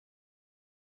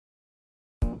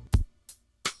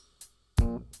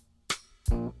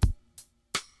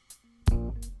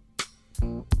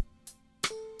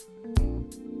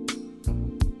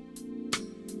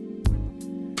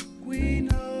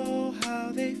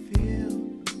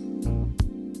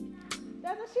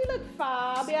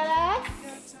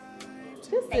fabulous.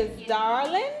 This is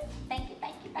darling. Thank you,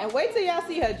 thank you. And wait till y'all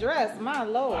see her dress, my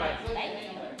lord.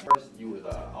 Thank you. First, you was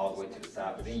all the way to the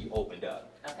side, but then you opened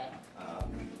up. Okay.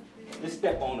 Just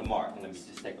step on the mark and let me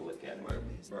just take a look at it. Right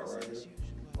here.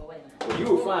 Well, wait a minute. Well, you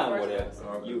were fine with that.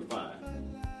 You were fine.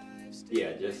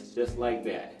 Yeah, just like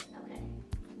that. Okay.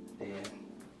 Then.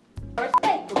 First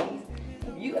date, please.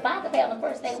 If I have to pay on the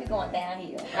first date, we're going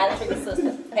downhill. How to treat your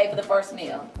sister, pay for the first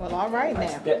meal. Well, all right now.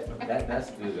 That's good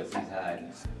because he's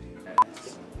hiding.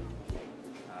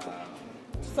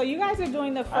 So you guys are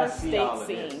doing the first date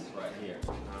scene. Right here.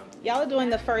 Y'all are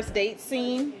doing the first date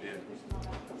scene.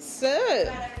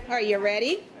 So, are you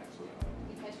ready?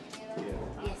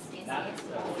 Yes.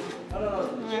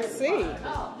 I see.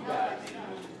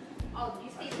 Oh, you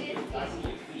see this?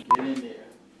 Get in there.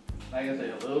 Like I said,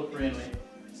 a little friendly.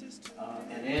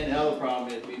 And then the other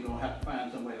problem is we're going to have to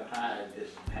find some way to hide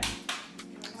this paint.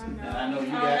 And I know you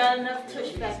guys... not enough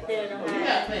tush back there to Oh, you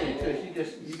got plenty of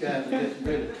tush. You guys are just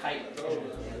really tight.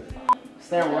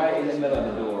 Stand right in the middle of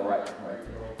the door, right there.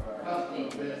 Oh,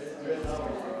 Please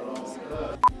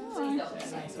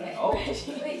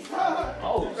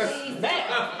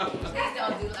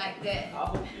don't do like that.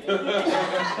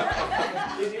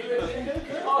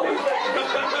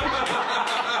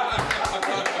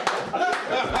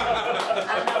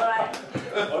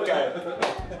 Okay.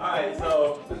 All right.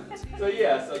 So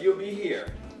yeah. So you'll be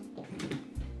here.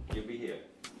 You'll be here.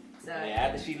 Sorry. And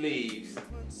after she leaves,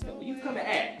 you come and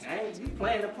act. Man. You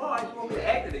playing the part. You want me to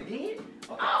act it again?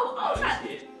 Okay. Oh, that's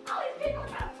these people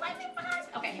trying to play me for us?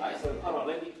 Okay. All right. So hold on.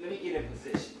 Let me get in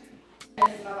position.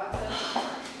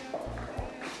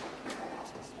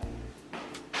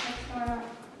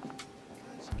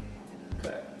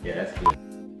 Okay. Yeah, that's good.